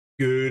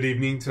Good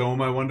evening to all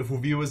my wonderful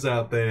viewers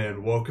out there,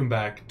 and welcome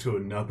back to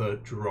another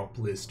drop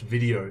list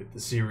video, the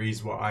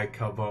series where I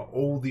cover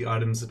all the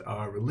items that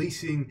are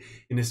releasing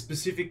in a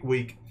specific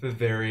week for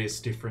various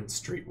different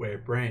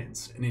streetwear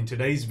brands. And in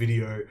today's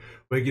video,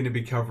 we're going to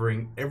be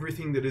covering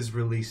everything that is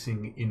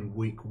releasing in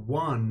week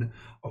 1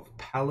 of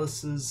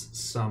Palace's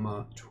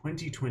Summer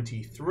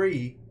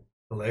 2023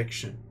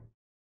 collection.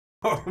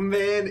 Oh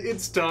man,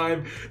 it's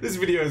time. This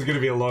video is going to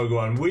be a long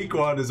one. Week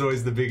 1 is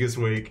always the biggest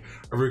week.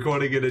 I'm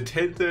recording it at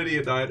 10:30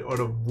 at night on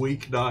a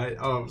weeknight.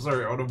 Oh,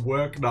 sorry, on a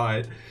work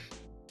night.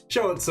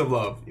 Show it some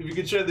love. If you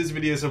could show this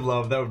video some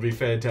love, that would be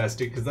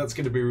fantastic, because that's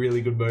going to be a really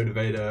good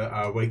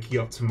motivator. Waking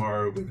up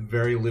tomorrow with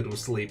very little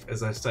sleep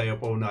as I stay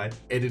up all night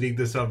editing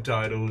the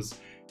subtitles.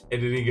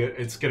 Editing it,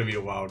 it's gonna be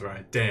a wild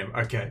ride. Damn,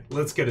 okay,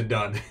 let's get it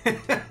done.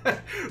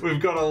 We've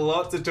got a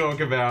lot to talk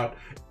about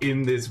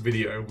in this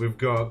video. We've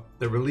got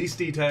the release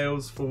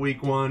details for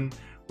week 1.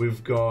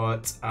 We've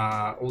got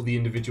all the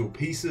individual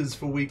pieces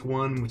for week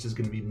 1, which is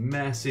gonna be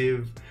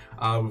massive.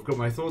 We've got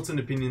my thoughts and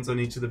opinions on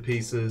each of the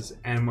pieces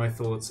and my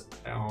thoughts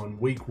on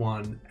week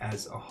 1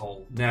 as a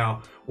whole.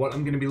 Now, what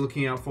I'm gonna be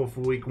looking out for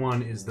week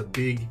 1 is the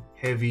big,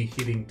 heavy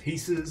hitting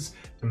pieces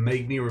to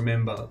make me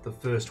remember the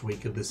first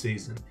week of the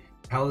season.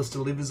 Palace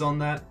delivers on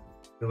that.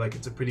 I feel like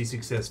it's a pretty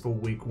successful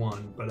week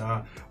 1,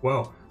 but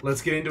well,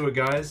 let's get into it,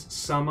 guys.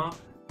 Summer,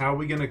 how are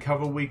we going to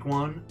cover week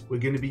 1? We're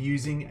going to be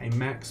using a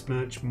Max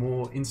Merch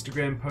More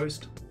Instagram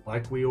post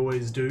like we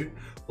always do.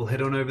 We'll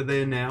head on over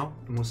there now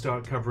and we'll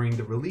start covering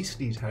the release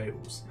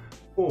details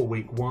for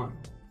week 1.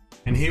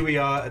 And here we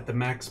are at the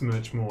Max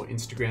Merch More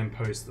Instagram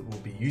post that we'll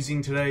be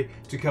using today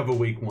to cover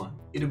week 1.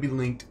 It'll be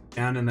linked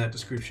down in that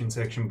description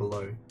section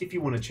below if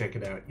you want to check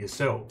it out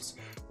yourselves.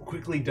 We'll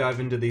quickly dive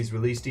into these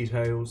release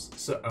details.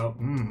 So,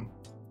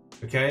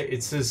 okay,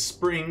 it says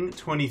spring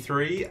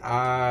 23.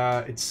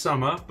 It's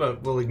summer,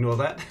 but we'll ignore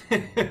that.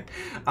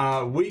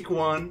 Week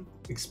 1,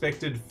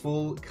 expected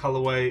full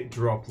colorway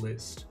drop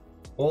list.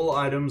 All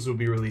items will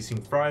be releasing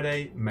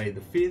Friday, May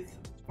the 5th.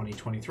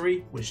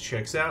 2023, which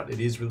checks out. It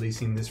is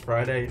releasing this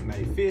Friday,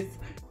 May 5th,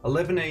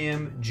 11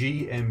 AM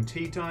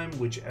GMT time,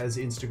 which, as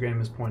Instagram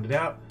has pointed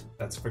out,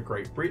 that's for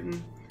Great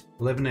Britain.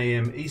 11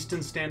 AM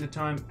Eastern Standard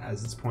Time,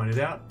 as it's pointed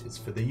out, is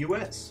for the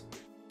US.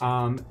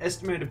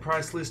 Estimated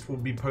price list will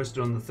be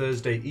posted on the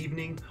Thursday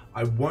evening.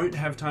 I won't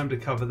have time to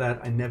cover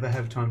that. I never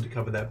have time to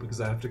cover that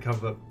because I have to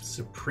cover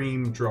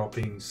Supreme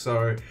dropping.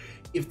 So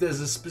if there's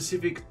a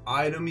specific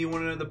item you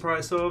want to know the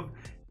price of,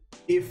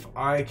 if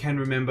I can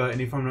remember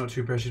and if I'm not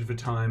too pressured for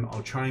time,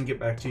 I'll try and get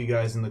back to you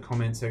guys in the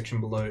comment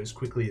section below as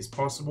quickly as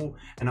possible,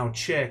 and I'll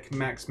check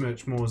Max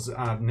Merch More's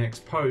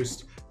next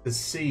post to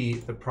see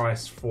the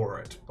price for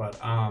it. But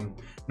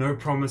no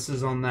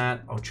promises on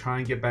that. I'll try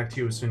and get back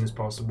to you as soon as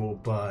possible,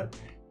 but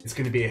it's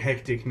going to be a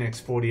hectic next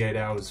 48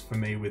 hours for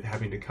me with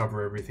having to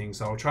cover everything,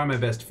 so I'll try my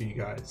best for you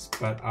guys.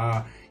 But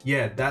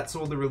yeah, that's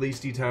all the release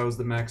details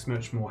that Max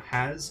Merch More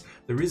has.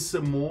 There is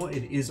some more.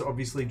 It is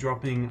obviously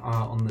dropping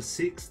on the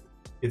 6th.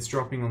 It's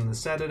dropping on the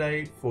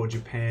Saturday for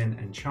Japan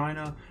and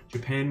China.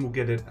 Japan will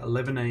get it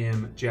 11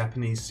 AM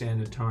Japanese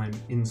Standard Time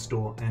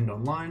in-store and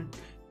online.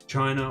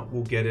 China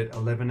will get it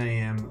 11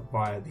 AM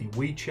via the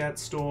WeChat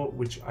store,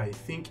 which I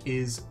think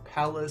is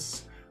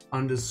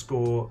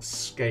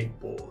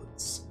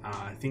Palace_Skateboards.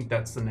 I think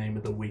that's the name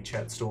of the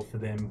WeChat store for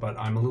them, but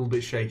I'm a little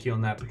bit shaky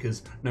on that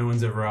because no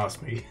one's ever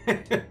asked me.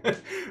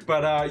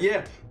 But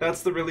yeah,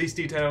 that's the release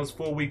details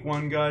for week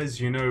 1,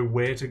 guys. You know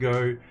where to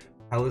go.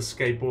 Palace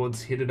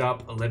Skateboards, hit it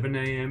up 11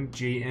 AM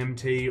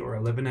GMT or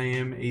 11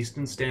 AM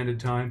Eastern Standard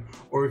Time,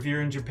 or if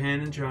you're in Japan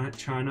and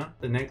China,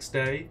 the next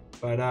day.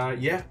 But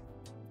yeah,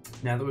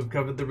 now that we've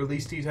covered the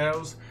release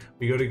details,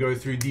 we got to go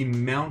through the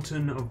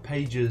mountain of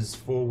pages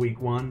for week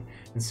 1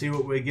 and see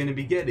what we're going to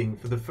be getting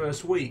for the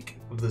first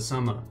week of the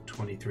Summer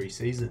 23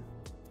 season.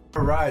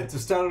 Alright, to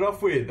start it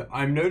off with,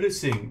 I'm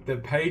noticing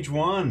that page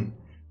 1,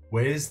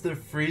 where's the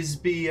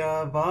Frisbee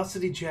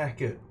varsity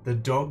jacket? The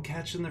dog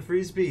catching the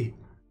Frisbee.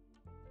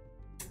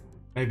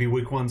 Maybe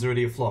week 1's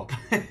already a flop.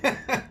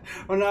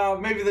 Well, no,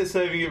 maybe they're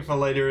saving it for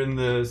later in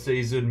the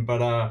season,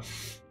 but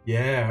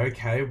yeah,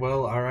 okay,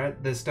 well, all right.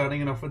 They're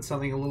starting it off with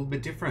something a little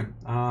bit different.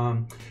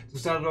 To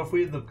start it off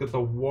with, they've got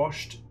the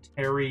washed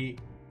terry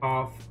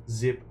half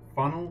zip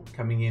funnel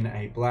coming in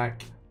a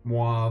black,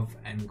 mauve,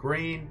 and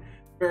green.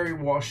 Very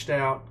washed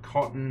out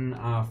cotton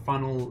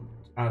funnel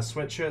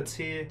sweatshirts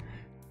here.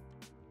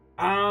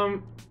 I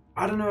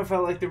don't know if I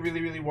like the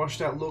really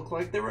washed out look.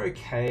 Like, they're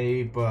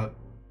okay, but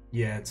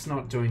yeah, it's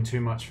not doing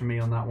too much for me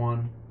on that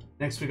one.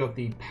 Next, we got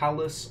the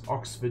Palace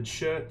Oxford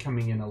shirt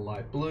coming in a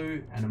light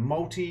blue and a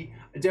multi.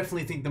 I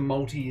definitely think the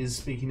multi is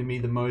speaking to me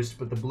the most,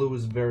 but the blue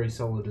is very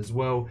solid as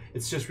well.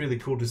 It's just really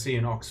cool to see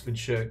an Oxford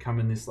shirt come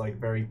in this like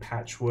very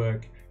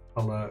patchwork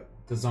color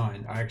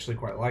design. I actually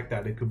quite like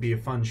that. It could be a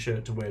fun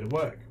shirt to wear to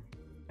work.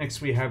 Next,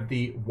 we have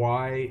the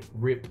Y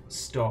Rip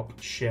Stop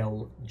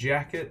Shell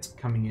jacket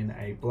coming in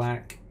a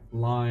black,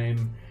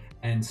 lime,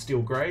 and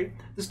steel grey.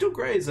 The steel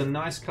grey is a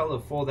nice color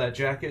for that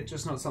jacket,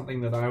 just not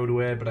something that I would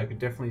wear, but I could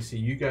definitely see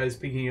you guys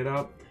picking it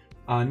up.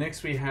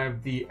 Next we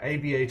have the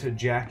aviator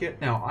jacket.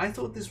 Now I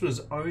thought this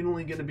was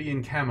only going to be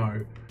in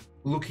camo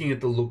looking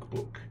at the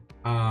lookbook.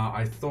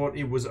 I thought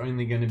it was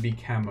only going to be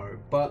camo,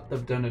 but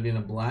they've done it in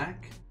a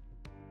black.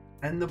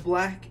 And the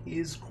black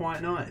is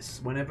quite nice.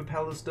 Whenever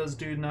Palace does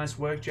do nice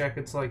work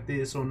jackets like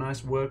this, or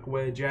nice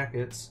workwear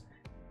jackets,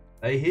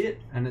 they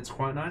hit, and it's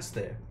quite nice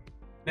there.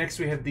 Next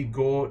we have the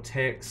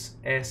Gore-Tex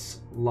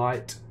S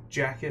Light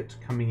jacket,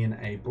 coming in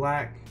a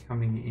black,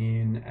 coming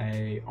in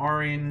a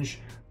orange,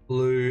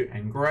 blue,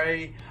 and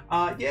grey.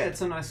 Yeah,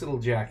 it's a nice little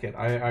jacket.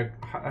 I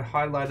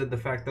highlighted the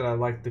fact that I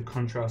like the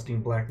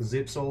contrasting black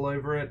zips all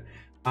over it.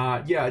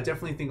 Yeah, I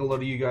definitely think a lot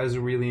of you guys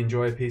will really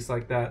enjoy a piece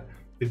like that.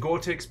 The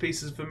Gore-Tex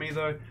pieces for me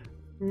though,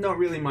 not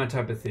really my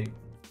type of thing.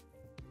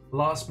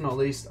 Last but not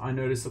least, I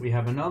noticed that we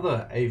have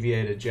another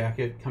aviator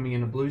jacket coming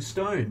in a blue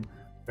stone.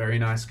 Very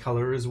nice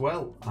color as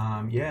well.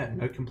 Yeah,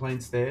 no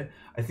complaints there.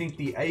 I think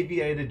the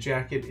aviator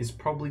jacket is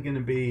probably going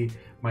to be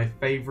my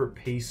favorite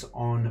piece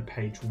on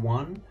page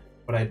 1,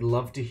 but I'd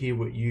love to hear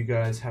what you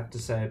guys have to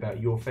say about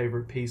your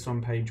favorite piece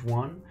on page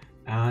 1.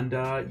 And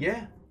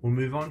yeah, we'll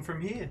move on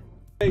from here.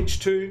 Page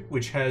 2,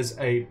 which has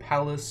a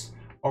Palace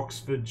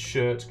Oxford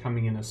shirt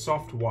coming in a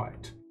soft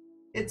white.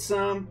 It's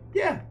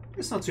yeah,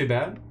 it's not too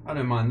bad. I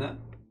don't mind that.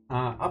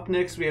 Up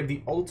next we have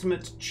the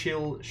Ultimate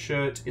Chill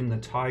shirt in the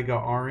tiger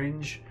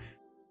orange.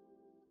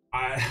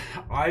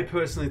 I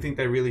personally think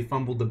they really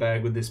fumbled the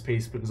bag with this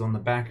piece, because on the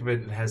back of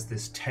it, it has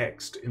this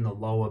text in the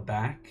lower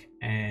back,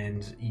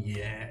 and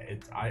yeah,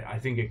 I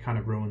think it kind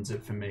of ruins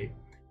it for me.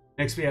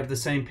 Next we have the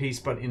same piece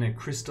but in a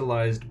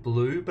crystallized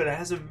blue, but it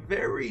has a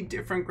very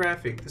different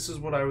graphic. This is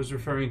what I was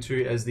referring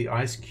to as the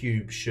Ice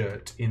Cube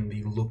shirt in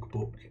the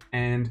lookbook,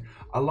 and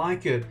I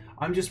like it.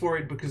 I'm just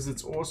worried because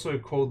it's also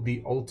called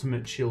the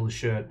Ultimate Chill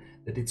shirt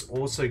that it's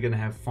also going to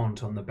have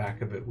font on the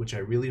back of it, which I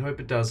really hope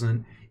it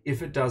doesn't.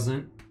 If it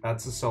doesn't,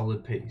 that's a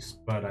solid piece,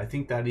 but I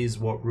think that is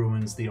what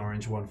ruins the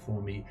orange one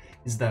for me,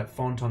 is that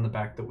font on the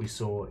back that we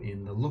saw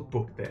in the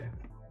lookbook there.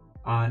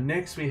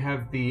 Next we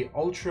have the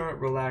Ultra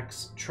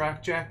Relax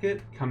track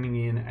jacket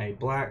coming in a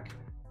black,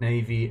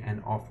 navy,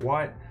 and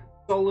off-white.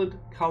 Solid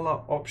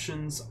color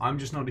options. I'm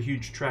just not a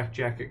huge track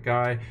jacket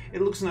guy.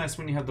 It looks nice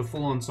when you have the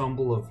full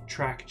ensemble of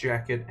track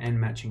jacket and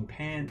matching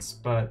pants,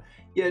 but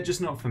yeah,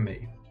 just not for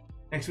me.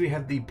 Next we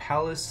have the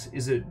Palace,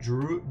 is it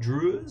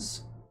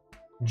Drew's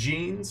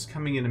jeans,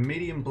 coming in a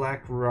medium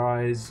black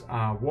rise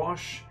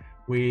wash,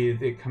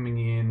 with it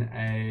coming in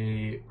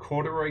a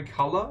corduroy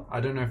color. I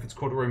don't know if it's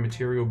corduroy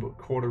material, but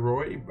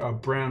corduroy,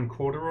 brown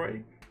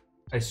corduroy.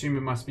 I assume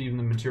it must be in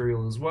the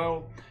material as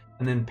well.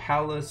 And then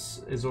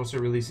Palace is also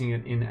releasing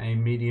it in a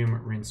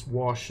medium rinse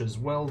wash as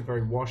well.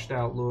 Very washed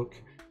out look.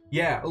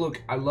 Yeah,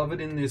 look, I love it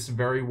in this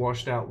very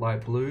washed out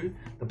light blue.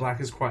 The black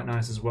is quite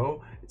nice as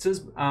well. It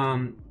says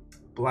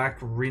black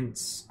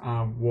rinse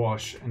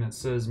wash, and it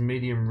says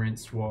medium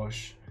rinse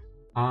wash.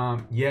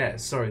 Yeah,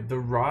 sorry, the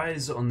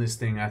rise on this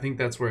thing, I think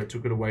that's where it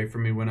took it away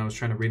from me when I was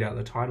trying to read out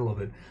the title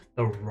of it.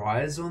 The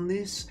rise on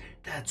this,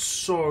 that's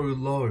so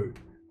low.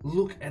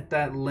 Look at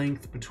that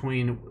length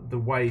between the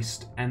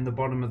waist and the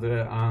bottom of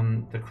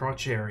the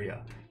crotch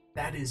area.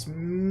 That is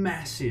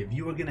massive.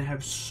 You are going to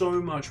have so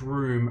much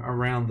room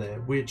around there,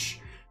 which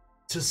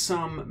to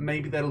some,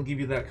 maybe that'll give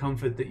you that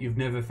comfort that you've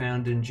never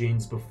found in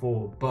jeans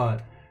before,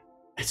 but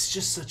it's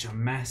just such a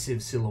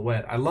massive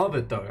silhouette. I love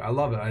it though. I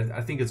love it.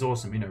 I think it's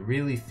awesome. You know,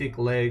 really thick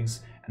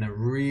legs and a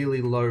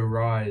really low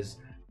rise.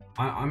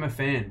 I'm a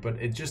fan, but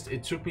it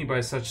took me by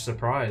such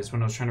surprise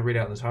when I was trying to read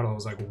out the title. I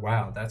was like,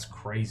 wow, that's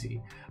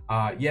crazy.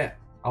 Yeah,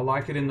 I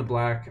like it in the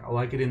black. I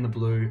like it in the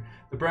blue.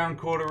 The brown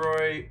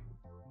corduroy,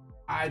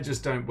 I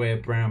just don't wear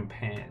brown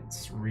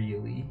pants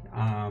really.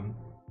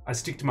 I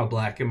stick to my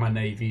black and my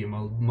navy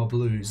and my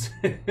blues.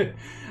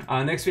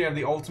 Next we have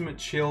the Ultimate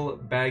Chill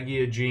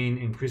baggier jean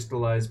in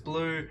crystallized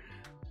blue.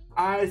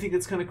 I think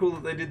it's kind of cool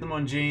that they did them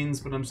on jeans,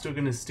 but I'm still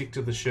going to stick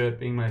to the shirt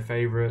being my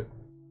favorite.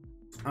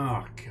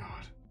 Oh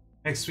god.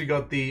 Next we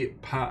got the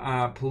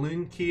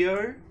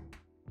Palunkio.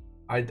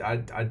 I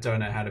don't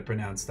know how to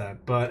pronounce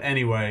that, but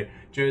anyway,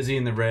 jersey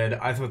in the red.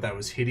 I thought that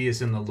was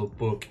hideous in the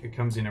lookbook. It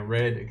comes in a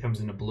red, it comes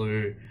in a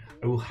blue.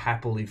 I will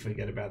happily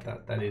forget about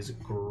that. That is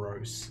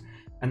gross.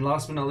 And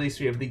last but not least,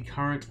 we have the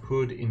current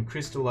hood in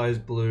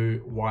crystallized blue,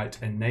 white,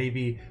 and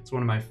navy. It's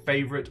one of my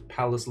favorite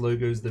Palace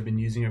logos they've been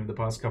using over the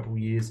past couple of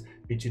years,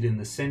 featured in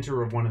the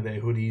center of one of their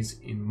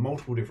hoodies in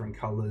multiple different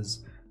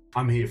colors.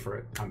 I'm here for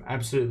it. I'm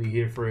absolutely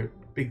here for it.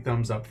 Big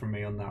thumbs up from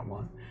me on that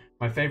one.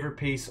 My favorite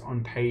piece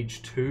on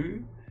page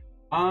 2.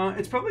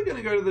 It's probably going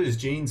to go to those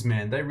jeans,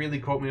 man. They really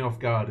caught me off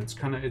guard.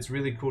 It's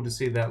really cool to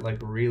see that like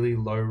really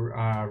low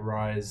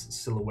rise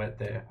silhouette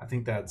there. I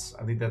think that's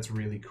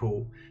really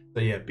cool. So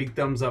yeah, big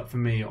thumbs up for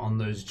me on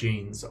those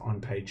jeans on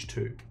page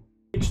 2.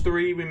 Page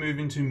 3, we move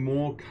into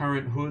more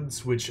current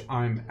hoods, which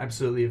I'm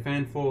absolutely a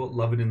fan for.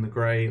 Love it in the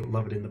gray,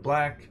 love it in the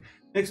black.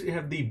 Next, we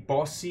have the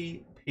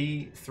Bossy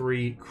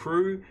P3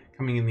 Crew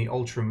coming in the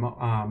Ultra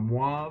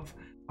Mauve.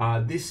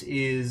 This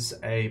is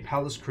a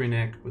Palace crew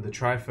neck with a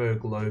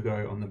Triferg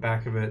logo on the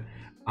back of it,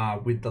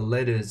 with the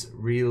letters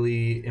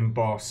really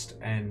embossed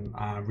and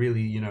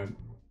really, you know,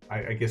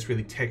 I guess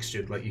really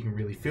textured, like you can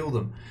really feel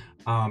them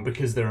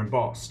because they're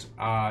embossed.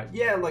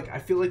 Yeah, like I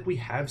feel like we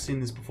have seen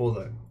this before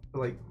though.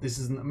 Like this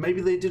is,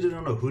 maybe they did it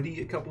on a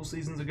hoodie a couple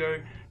seasons ago,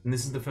 and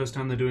this is the first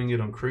time they're doing it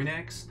on crew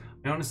necks.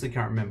 I honestly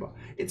can't remember.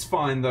 It's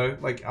fine though.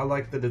 Like I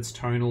like that it's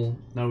tonal,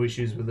 no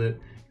issues with it.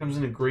 Comes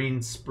in a green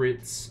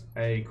spritz,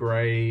 a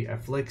grey, a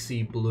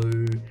flexi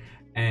blue,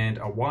 and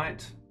a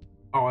white.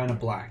 Oh, and a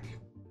black.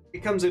 It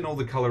comes in all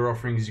the color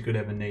offerings you could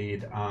ever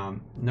need.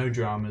 No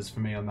dramas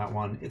for me on that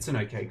one. It's an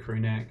okay crew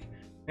neck.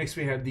 Next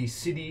we have the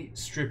City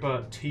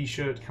Stripper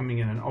t-shirt coming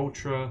in an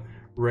ultra,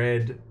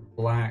 red,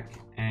 black,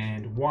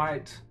 and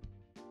white.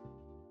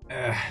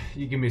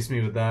 You can miss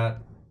me with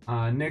that.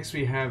 Next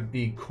we have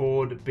the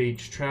Cord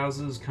Beach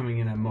trousers coming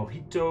in a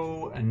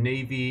mojito, a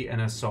navy,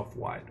 and a soft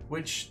white,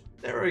 which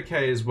they're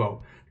okay as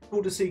well.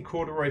 Cool to see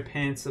corduroy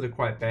pants that are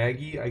quite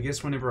baggy. I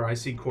guess whenever I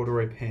see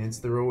corduroy pants,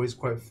 they're always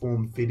quite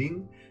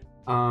form-fitting.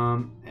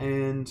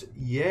 And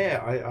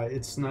yeah,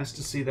 it's nice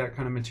to see that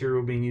kind of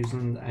material being used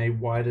on a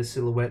wider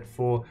silhouette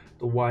for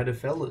the wider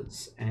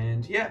fellas.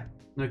 And yeah,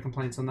 no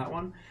complaints on that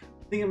one.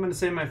 I think I'm going to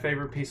say my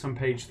favorite piece on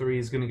page 3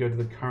 is going to go to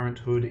the current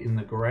hood in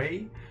the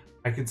grey.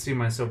 I could see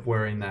myself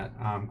wearing that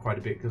quite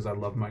a bit because I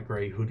love my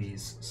grey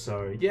hoodies.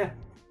 So yeah,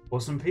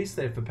 awesome piece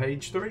there for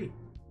page 3.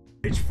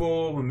 Page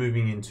 4, we're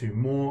moving into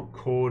more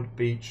Cord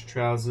Beach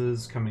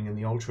trousers coming in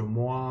the Ultra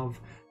Mauve.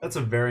 That's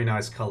a very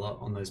nice color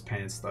on those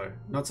pants though.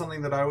 Not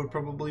something that I would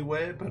probably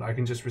wear, but I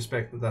can just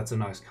respect that that's a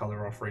nice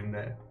color offering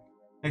there.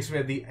 Next we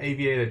have the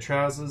Aviator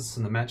trousers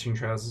and the matching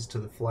trousers to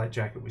the flight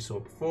jacket we saw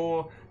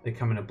before. They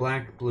come in a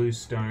black, blue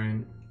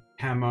stone,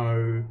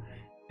 camo,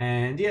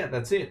 and yeah,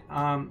 that's it.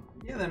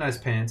 Yeah, they're nice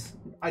pants.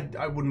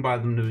 I wouldn't buy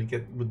them to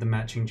get with the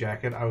matching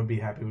jacket. I would be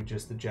happy with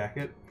just the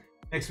jacket.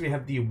 Next we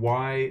have the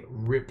Y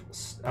Rip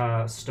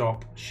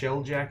Stop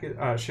shell jacket,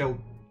 shell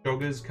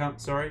joggers,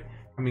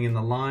 coming in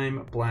the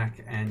lime,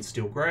 black, and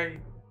steel grey.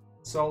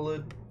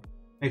 Solid.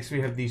 Next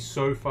we have the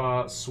So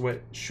Far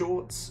sweat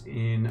shorts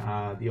in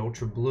the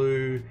ultra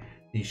blue,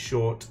 the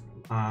short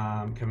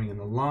coming in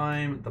the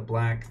lime, the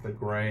black, the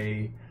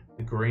grey,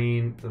 the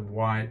green, the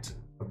white,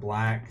 the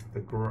black,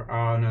 the grey.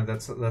 Oh no,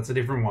 that's a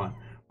different one.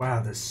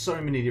 Wow, there's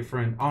so many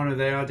different. Oh no,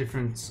 they are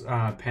different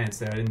pants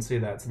there. I didn't see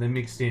that, so they're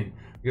mixed in.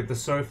 We got the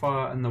So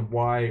Far and the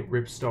Y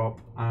Ripstop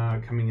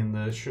coming in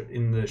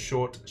the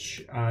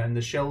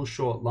shell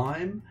short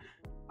lime.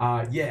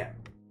 Yeah,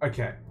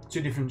 okay,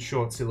 two different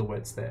short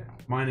silhouettes there.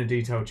 Minor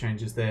detail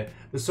changes there.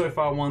 The So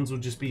Far ones will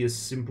just be as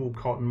simple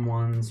cotton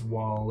ones,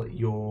 while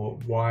your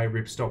Y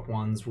Ripstop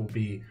ones will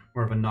be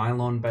more of a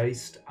nylon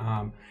based.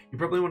 You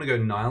probably want to go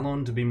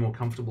nylon to be more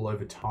comfortable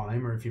over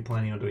time, or if you're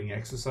planning on doing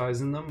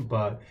exercise in them.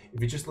 But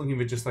if you're just looking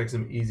for just like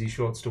some easy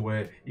shorts to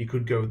wear, you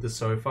could go with the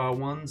So Far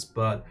ones.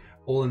 But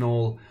all in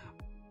all,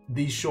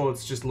 these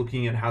shorts, just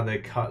looking at how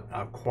they're cut,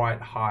 are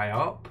quite high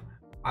up.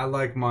 I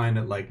like mine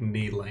at like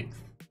knee length.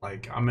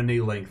 Like I'm a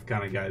knee length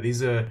kind of guy.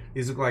 These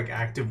look like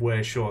active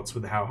wear shorts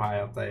with how high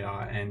up they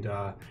are, and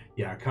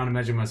yeah, I can't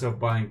imagine myself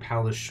buying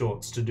Palace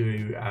shorts to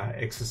do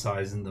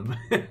exercise in them.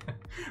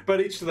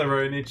 But each to their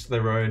own, each to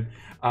their own.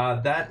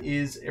 That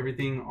is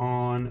everything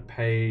on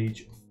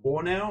page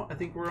 4 now. I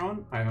think we're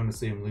on. I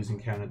honestly am losing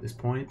count at this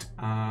point.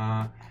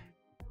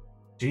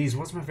 Geez,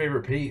 what's my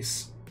favorite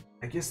piece?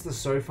 I guess the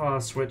So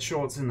Far sweat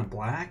shorts in the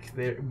black.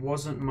 There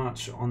wasn't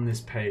much on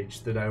this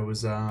page that I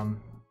was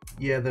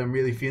yeah, that I'm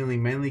really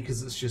feeling, mainly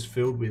because it's just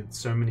filled with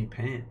so many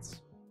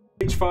pants.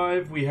 Page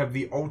 5, we have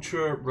the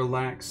Ultra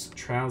Relax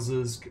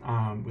trousers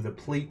with a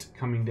pleat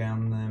coming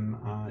down them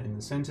in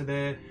the center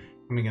there,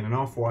 coming in an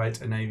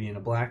off-white, a navy, and a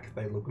black.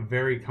 They look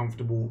very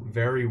comfortable,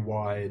 very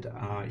wide.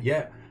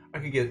 Yeah, I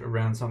could get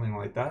around something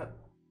like that.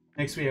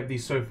 Next we have the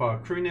So Far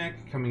crew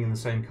neck coming in the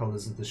same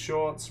colors as the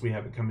shorts. We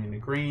have it coming in a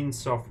green,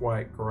 soft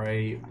white,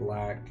 gray,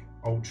 black,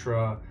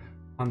 ultra,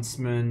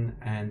 huntsman,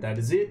 and that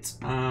is it.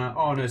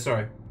 Oh no,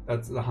 sorry.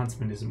 That's the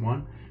huntsman isn't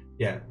one.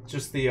 Yeah,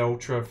 just the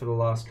ultra for the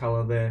last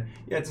color there.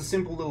 Yeah, it's a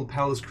simple little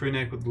Palace crew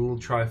neck with the little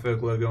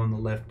Triferg logo on the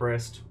left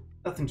breast.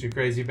 Nothing too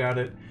crazy about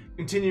it.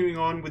 Continuing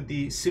on with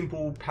the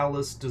simple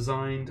Palace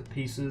designed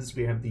pieces,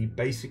 we have the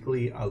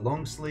basically a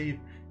long sleeve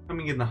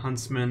coming in the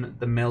huntsman,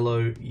 the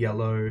mellow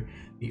yellow,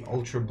 the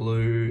ultra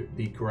blue,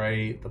 the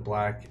gray, the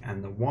black,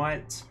 and the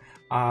white.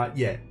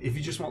 Yeah, if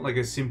you just want like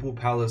a simple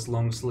Palace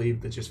long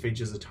sleeve that just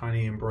features a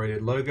tiny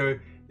embroidered logo,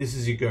 this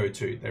is your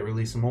go-to. They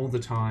release them all the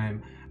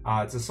time.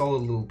 It's a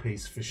solid little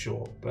piece for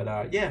sure,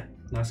 but yeah,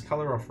 nice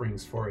color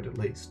offerings for it at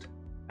least.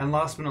 And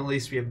last but not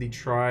least, we have the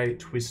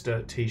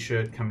Twister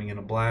t-shirt coming in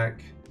a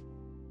black.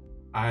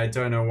 I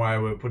don't know why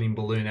we're putting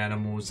balloon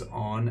animals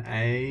on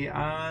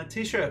a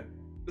t-shirt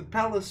with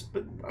Palace,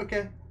 but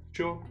okay,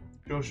 sure.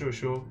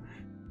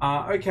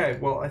 Okay,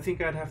 well, I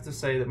think I'd have to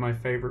say that my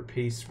favorite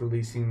piece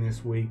releasing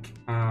this week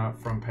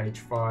from page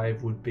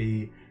 5 would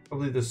be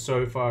probably the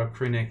So Far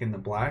crew neck in the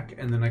black,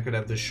 and then I could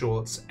have the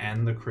shorts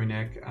and the crew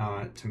neck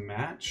to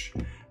match.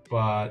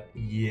 But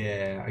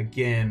yeah,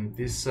 again,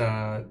 this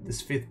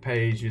 5th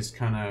page is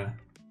kind of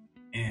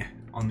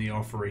on the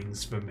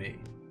offerings for me.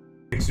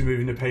 Next we move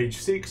into page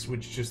 6,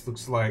 which just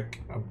looks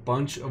like a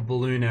bunch of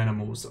balloon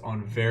animals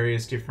on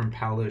various different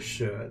Palace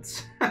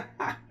shirts.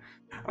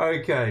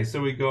 Okay,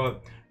 so we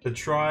got the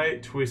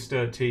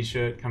Twister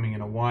t-shirt coming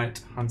in a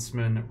white,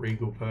 Huntsman,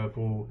 Regal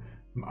purple,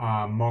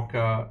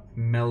 mocha,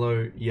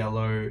 mellow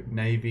yellow,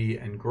 navy,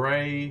 and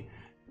grey.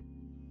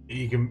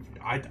 You can.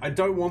 I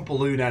don't want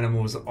balloon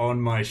animals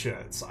on my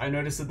shirts. I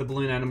noticed that the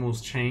balloon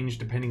animals change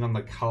depending on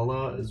the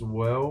color as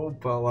well,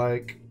 but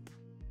like,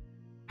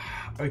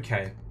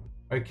 okay.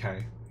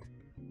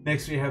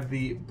 Next we have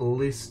the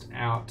Blissed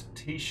Out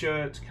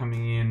t-shirt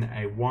coming in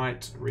a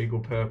white,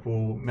 regal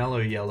purple, mellow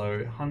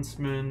yellow,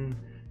 Huntsman,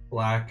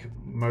 black,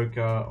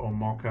 mocha or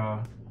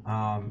mocha.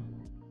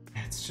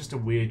 It's just a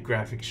weird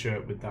graphic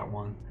shirt with that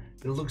one.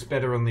 It looks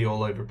better on the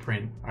all over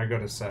print, I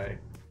gotta say.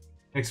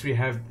 Next we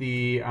have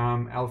the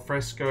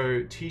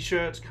Alfresco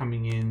t-shirt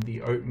coming in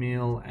the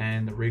oatmeal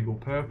and the regal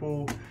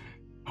purple.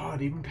 Oh,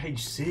 even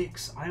page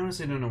 6. I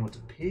honestly don't know what to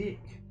pick.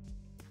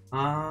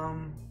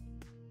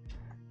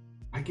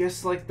 I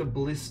guess like the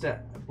blissed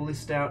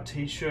out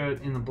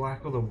t-shirt in the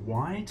black or the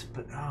white,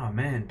 but oh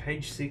man,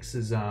 page 6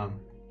 is not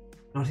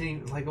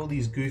any, like all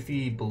these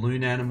goofy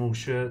balloon animal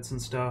shirts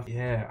and stuff.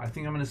 Yeah, I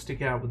think I'm gonna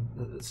stick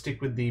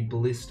with the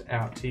blissed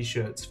out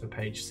t-shirts for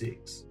page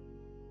 6.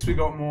 So we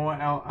got more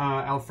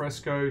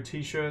Alfresco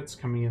t-shirts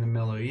coming in a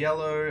mellow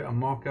yellow, a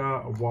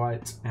mocha, a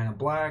white, and a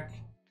black.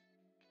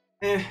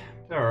 They're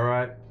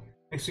alright.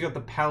 Next we got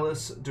the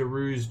Palace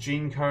Derou's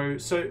Jean Co.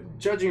 So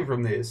judging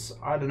from this,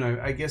 I don't know,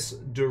 I guess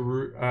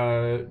Derou's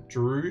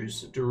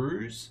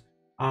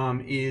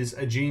is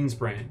a jeans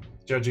brand,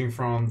 judging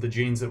from the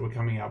jeans that were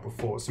coming out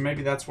before. So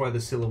maybe that's why the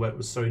silhouette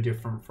was so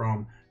different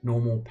from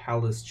normal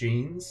Palace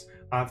jeans.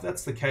 If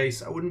that's the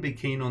case, I wouldn't be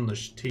keen on the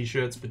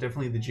t-shirts, but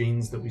definitely the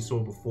jeans that we saw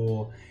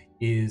before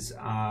is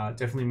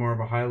definitely more of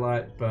a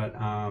highlight. But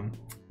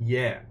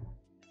yeah.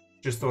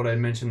 Just thought I'd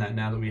mention that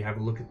now that we have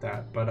a look at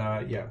that.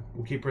 But yeah,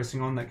 we'll keep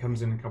pressing on. That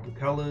comes in a couple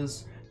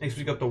colors. Next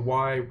we got the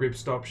Y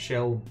Ripstop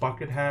Shell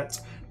bucket hat.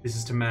 This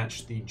is to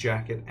match the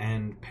jacket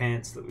and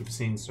pants that we've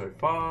seen so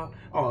far.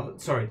 Oh,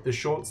 sorry, the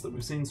shorts that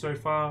we've seen so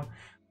far.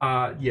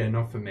 Yeah,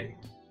 not for me.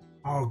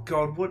 Oh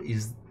God, what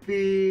is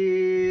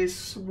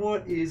this?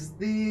 What is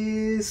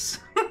this?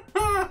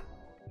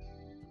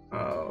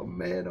 Oh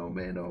man, oh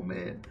man, oh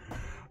man.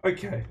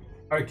 Okay.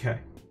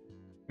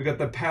 We got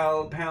the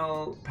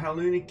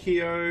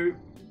Palunikio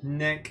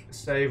Neck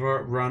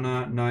Saver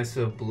Runner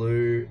Nicer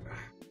Blue.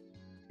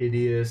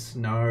 Hideous,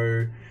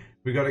 no.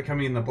 We got it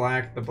coming in the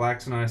black. The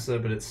black's nicer,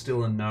 but it's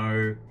still a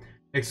no.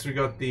 Next we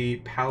got the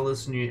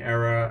Palace New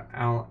Era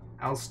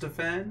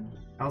Alstefan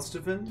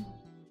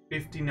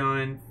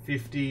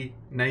 5950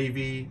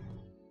 navy.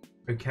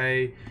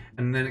 Okay,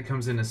 and then it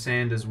comes in a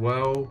sand as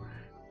well.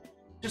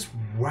 Just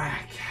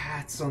whack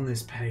hats on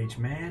this page,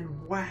 man.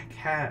 Whack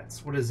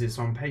hats. What is this,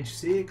 on page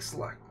 6?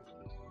 Like,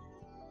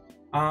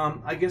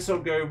 I guess I'll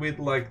go with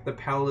like the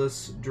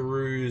Palace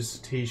Derou's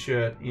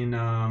t-shirt in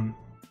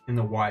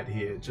the white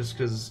here, just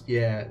because,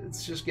 yeah,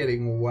 it's just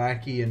getting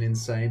wacky and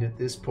insane at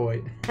this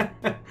point.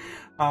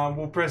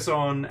 We'll press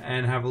on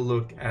and have a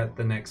look at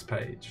the next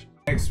page.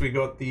 Next we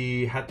got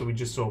the hat that we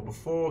just saw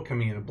before,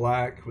 coming in a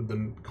black with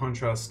the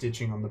contrast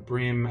stitching on the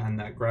brim and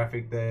that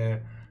graphic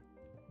there.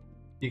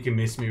 You can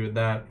miss me with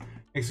that.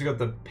 Next we got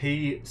the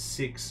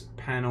P6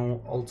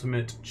 panel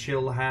ultimate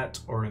chill hat,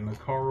 or in the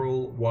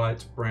coral,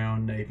 white,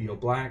 brown, navy or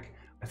black.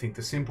 I think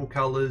the simple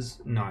colors,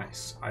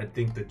 nice. I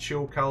think the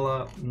chill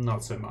color,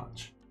 not so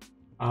much.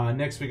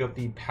 Next we got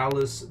the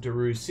Palace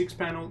Derou 6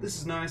 panel. This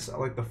is nice. I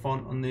like the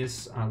font on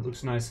this.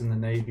 Looks nice in the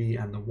navy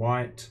and the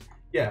white.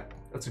 Yeah,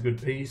 that's a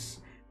good piece.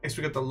 Next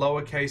we got the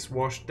lowercase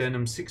wash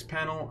denim 6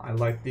 panel. I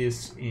like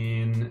this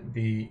in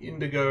the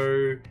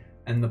indigo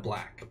and the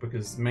black,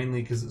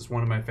 mainly because it's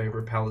one of my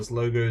favorite Palace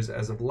logos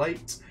as of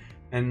late.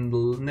 And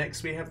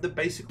next we have the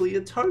basically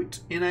a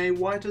tote in a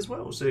white as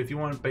well. So if you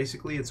want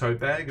basically a tote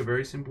bag, a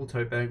very simple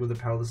tote bag with a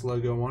Palace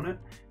logo on it,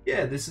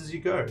 yeah, this is you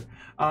go.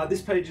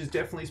 This page is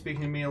definitely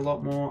speaking to me a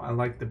lot more. I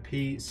like the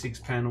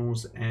P6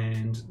 panels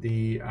and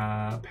the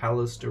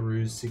Palace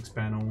Derou's 6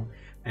 panel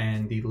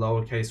and the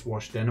lowercase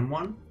wash denim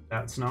one.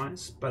 That's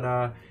nice,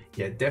 but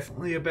yeah,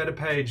 definitely a better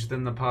page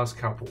than the past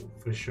couple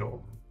for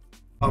sure.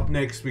 Up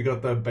next, we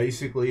got the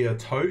basically a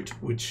tote,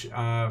 which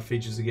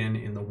features again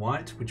in the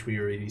white, which we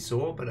already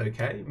saw, but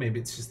okay, maybe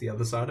it's just the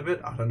other side of it,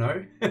 I don't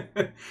know.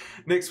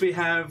 Next, we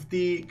have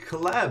the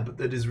collab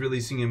that is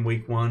releasing in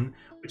week 1,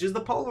 which is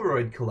the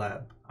Polaroid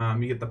collab.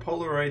 You get the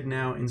Polaroid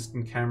Now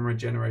Instant Camera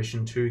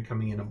Generation 2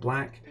 coming in a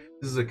black.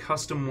 This is a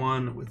custom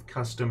one with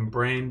custom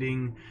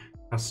branding,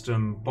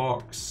 custom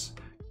box,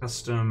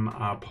 custom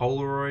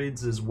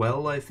Polaroids as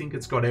well. I think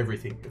it's got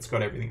everything. It's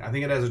got everything. I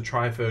think it has a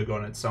Triferg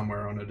on it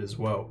somewhere on it as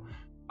well.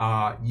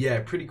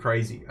 Yeah, pretty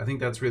crazy. I think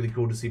that's really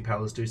cool to see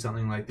Palace do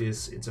something like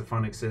this. It's a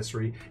fun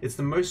accessory. It's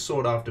the most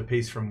sought after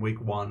piece from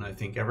week 1, I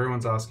think.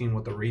 Everyone's asking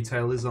what the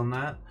retail is on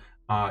that.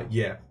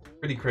 Yeah,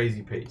 pretty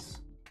crazy piece.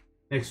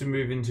 Next we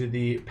move into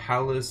the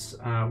Palace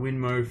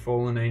Winmo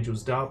Fallen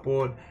Angels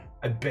dartboard.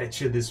 I bet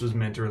you this was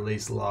meant to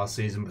release last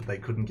season, but they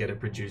couldn't get it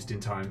produced in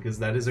time, because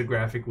that is a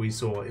graphic we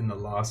saw in the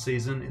last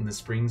season, in the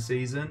spring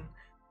season.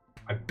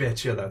 I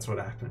bet you that's what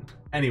happened.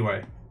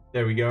 Anyway,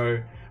 there we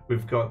go.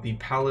 We've got the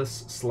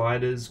Palace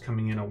sliders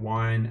coming in a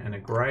wine and a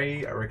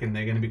grey. I reckon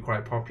they're going to be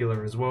quite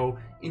popular as well.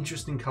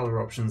 Interesting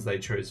color options they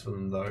chose for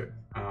them though.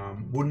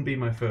 Wouldn't be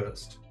my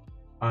first.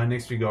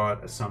 Next we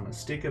got a summer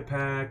sticker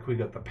pack. We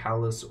got the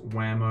Palace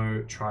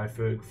Whammo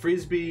Triferg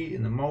Frisbee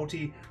in the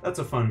multi. That's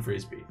a fun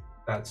Frisbee.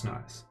 That's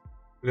nice.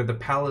 We got the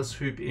Palace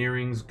hoop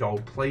earrings,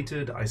 gold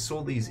plated. I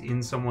saw these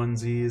in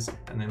someone's ears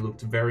and they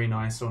looked very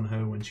nice on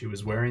her when she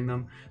was wearing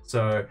them.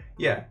 So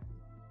yeah,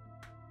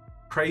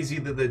 crazy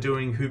that they're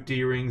doing hooped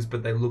earrings,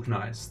 but they look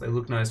nice. They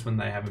look nice when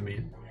they have them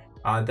in.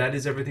 That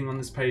is everything on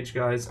this page,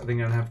 guys. I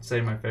think I'd have to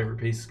say my favorite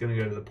piece is going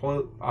to go to the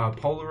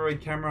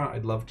Polaroid camera.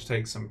 I'd love to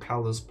take some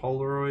Palace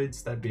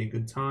Polaroids. That'd be a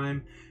good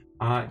time.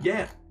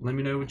 Yeah, let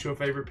me know what your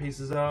favorite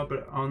pieces are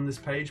but on this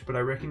page, but I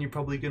reckon you're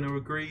probably going to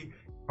agree,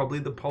 probably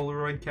the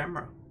Polaroid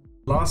camera.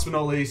 Last but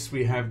not least,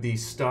 we have the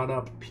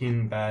startup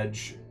pin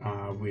badge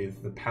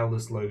with the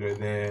Palace logo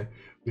there.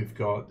 We've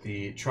got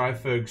the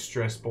Triferg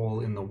stress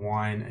ball in the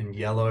wine and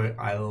yellow.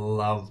 I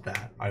love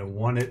that. I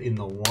want it in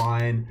the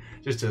wine.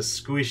 Just a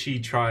squishy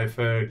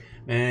Triferg.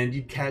 Man,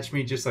 you'd catch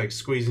me just like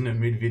squeezing it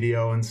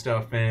mid-video and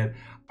stuff, man.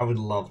 I would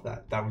love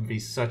that. That would be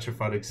such a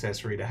fun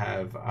accessory to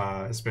have,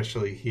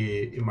 especially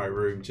here in my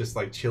room, just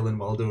like chilling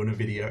while doing a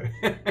video.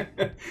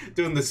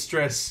 Doing the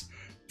stress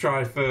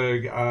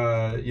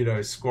Triferg, you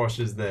know,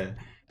 squashes there.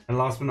 And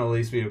last but not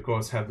least, we of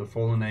course have the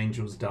Fallen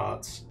Angels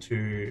darts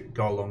to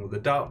go along with the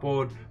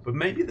dartboard, but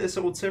maybe they're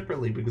sold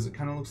separately because it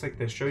kind of looks like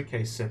they're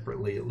showcased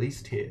separately, at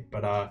least here.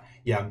 But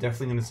yeah, I'm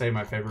definitely going to say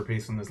my favorite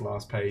piece on this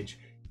last page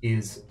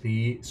is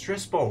the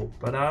stress ball.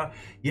 But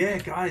yeah,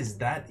 guys,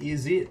 that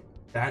is it.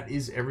 That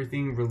is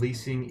everything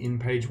releasing in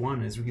page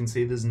 1. As we can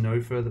see, there's no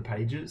further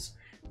pages.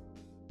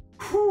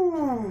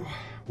 Whew.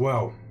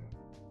 Well,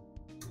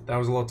 that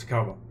was a lot to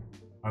cover.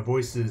 My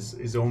voice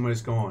is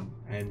almost gone,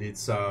 and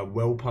it's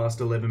well past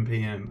 11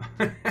 p.m.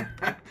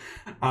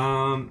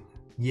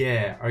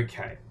 Yeah,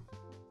 okay.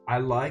 I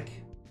like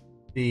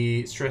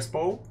the stress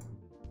ball.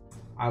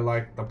 I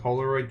like the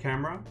Polaroid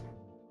camera.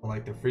 I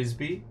like the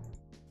Frisbee.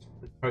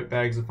 The tote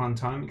bag's a fun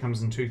time. It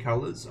comes in 2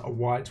 colors, a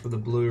white with a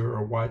blue or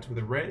a white with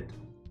a red.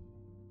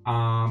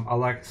 I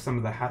like some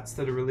of the hats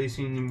that are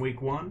releasing in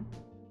week 1.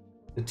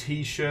 The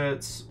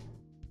t-shirts,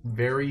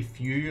 very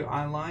few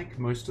I like.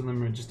 Most of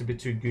them are just a bit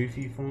too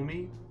goofy for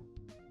me.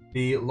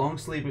 The long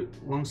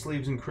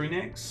sleeves and crew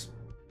necks,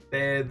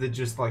 they're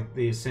just like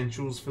the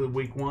essentials for the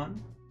week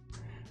 1.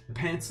 The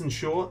pants and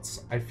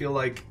shorts, I feel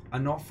like are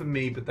not for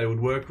me, but they would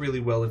work really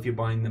well if you're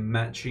buying the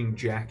matching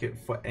jacket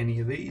for any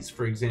of these.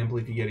 For example,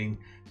 if you're getting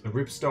the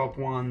ripstop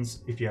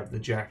ones, if you have the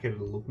jacket,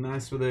 it'll look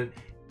nice with it.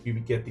 If you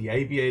get the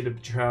aviator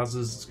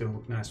trousers, it's going to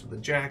look nice with the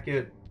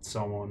jacket,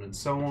 so on and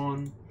so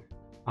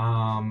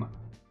on.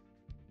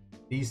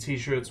 These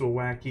t-shirts were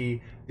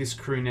wacky. This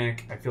crew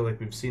neck, I feel like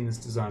we've seen this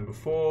design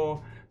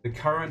before. The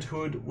current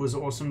hood was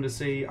awesome to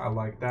see. I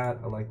like that.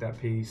 I like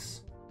that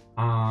piece.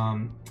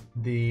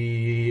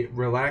 The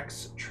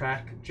relax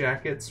track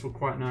jackets were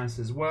quite nice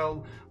as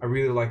well. I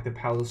really like the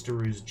Palace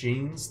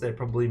jeans. They're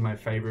probably my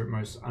favorite,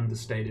 most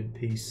understated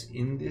piece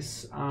in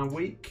this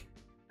week.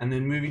 And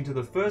then moving to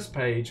the first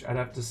page, I'd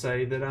have to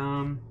say that,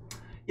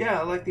 yeah,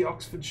 I like the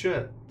Oxford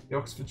shirt. The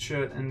Oxford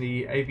shirt and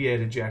the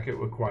aviator jacket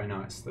were quite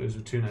nice. Those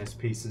were 2 nice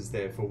pieces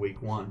there for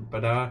week 1.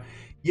 But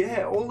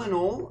yeah, all in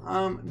all,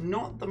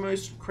 not the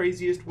most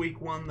craziest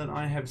week 1 that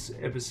I have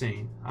ever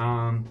seen.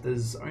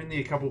 There's only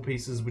a couple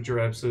pieces which are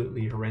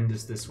absolutely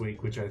horrendous this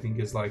week, which I think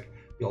is like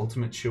the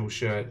ultimate chill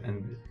shirt,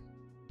 and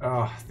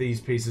these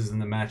pieces and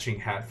the matching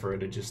hat for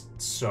it are just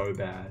so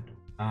bad.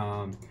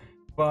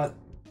 But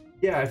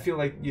yeah, I feel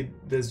like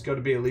there's got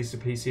to be at least a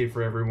piece here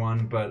for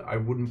everyone, but I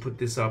wouldn't put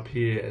this up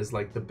here as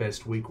like the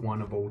best week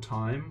 1 of all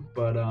time.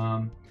 But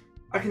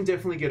I can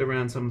definitely get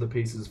around some of the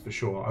pieces for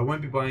sure. I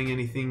won't be buying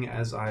anything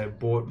as I have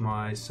bought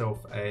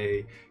myself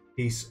a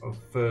piece of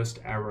First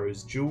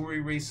Arrows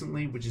jewelry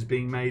recently, which is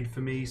being made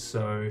for me.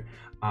 So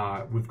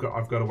I've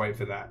got to wait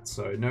for that.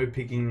 So no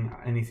picking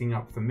anything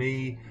up for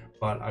me.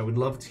 But I would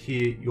love to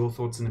hear your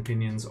thoughts and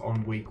opinions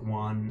on week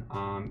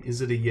 1.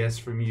 Is it a yes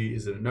from you?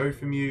 Is it a no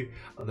from you?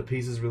 Are the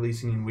pieces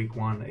releasing in week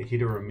 1 a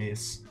hit or a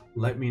miss?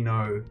 Let me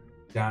know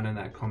down in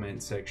that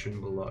comment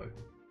section below.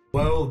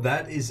 Well,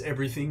 that is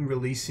everything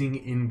releasing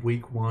in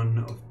week 1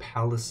 of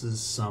Palace's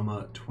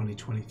Summer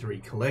 2023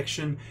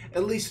 collection,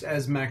 at least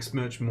as Max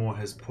Merchmore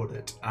has put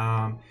it.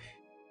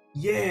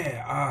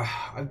 Yeah,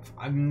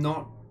 I'm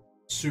not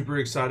super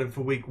excited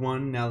for week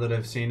 1 now that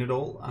I've seen it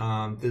all.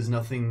 There's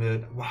nothing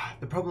that,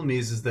 the problem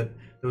is that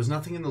there was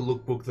nothing in the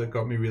lookbook that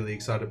got me really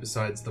excited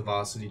besides the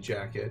varsity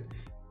jacket.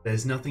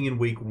 There's nothing in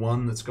week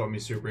 1 that's got me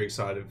super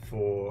excited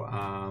for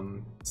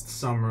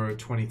summer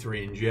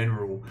 23 in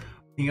general.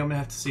 I think I'm gonna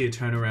have to see a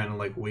turnaround in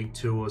like week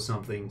 2 or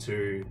something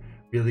to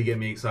really get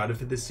me excited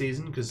for this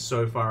season, because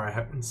so far I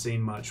haven't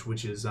seen much,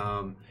 which is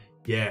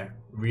yeah,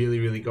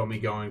 really got me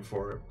going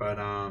for it. But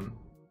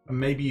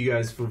maybe you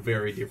guys feel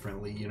very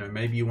differently. You know,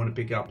 maybe you want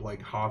to pick up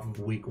like half of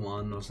week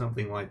 1 or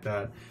something like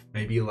that.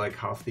 Maybe you like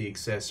half the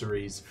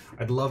accessories.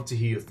 I'd love to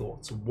hear your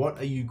thoughts. What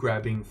are you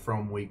grabbing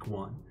from week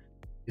 1?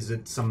 Is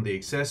it some of the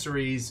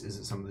accessories? Is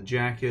it some of the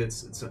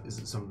jackets? Is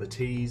it some of the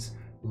tees?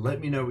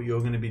 Let me know what you're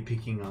going to be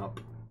picking up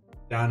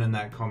down in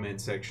that comment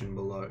section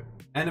below.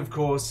 And of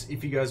course,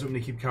 if you guys want me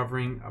to keep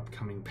covering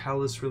upcoming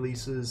Palace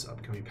releases,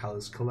 upcoming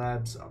Palace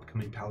collabs,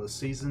 upcoming Palace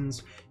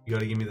seasons, you got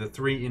to give me the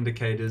 3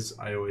 indicators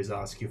I always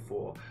ask you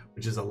for,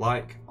 which is a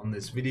like on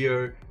this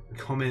video, a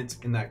comment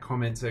in that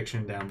comment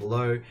section down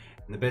below,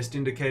 and the best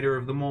indicator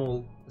of them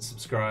all,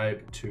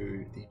 subscribe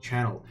to the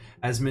channel.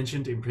 As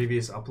mentioned in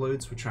previous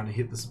uploads, we're trying to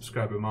hit the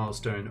subscriber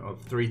milestone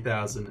of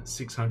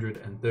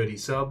 3,630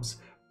 subs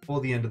for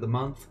the end of the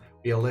month.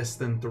 We are less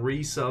than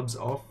 3 subs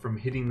off from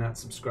hitting that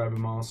subscriber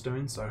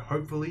milestone, so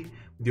hopefully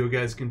with your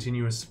guys'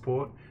 continuous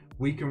support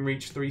we can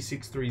reach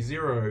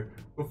 3630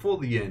 before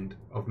the end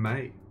of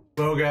May.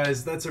 Well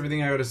guys, that's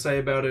everything I got to say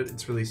about it.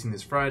 It's releasing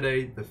this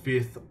Friday, the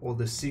 5th or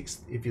the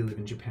 6th if you live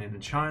in Japan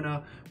and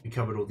China. We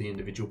covered all the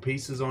individual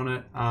pieces on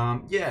it.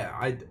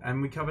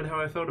 And we covered how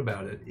I felt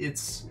about it.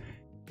 It's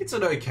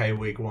an okay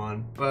week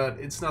 1, but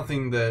it's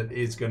nothing that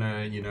is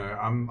gonna, you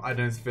know, I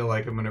don't feel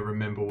like I'm gonna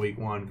remember week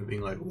 1 for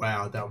being like,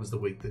 wow, that was the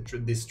week that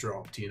this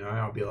dropped, you know.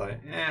 I'll be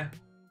like,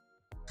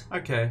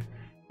 okay.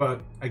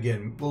 But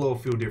again, we'll all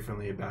feel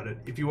differently about it.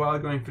 If you are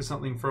going for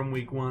something from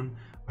week 1,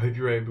 I hope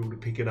you're able to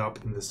pick it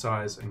up in the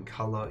size and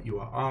color you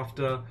are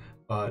after.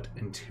 But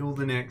until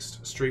the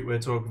next streetwear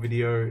talk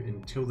video,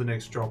 until the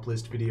next drop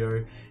list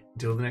video,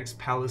 until the next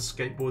Palace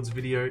Skateboards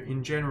video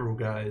in general,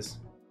 guys,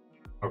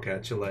 I'll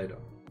catch you later.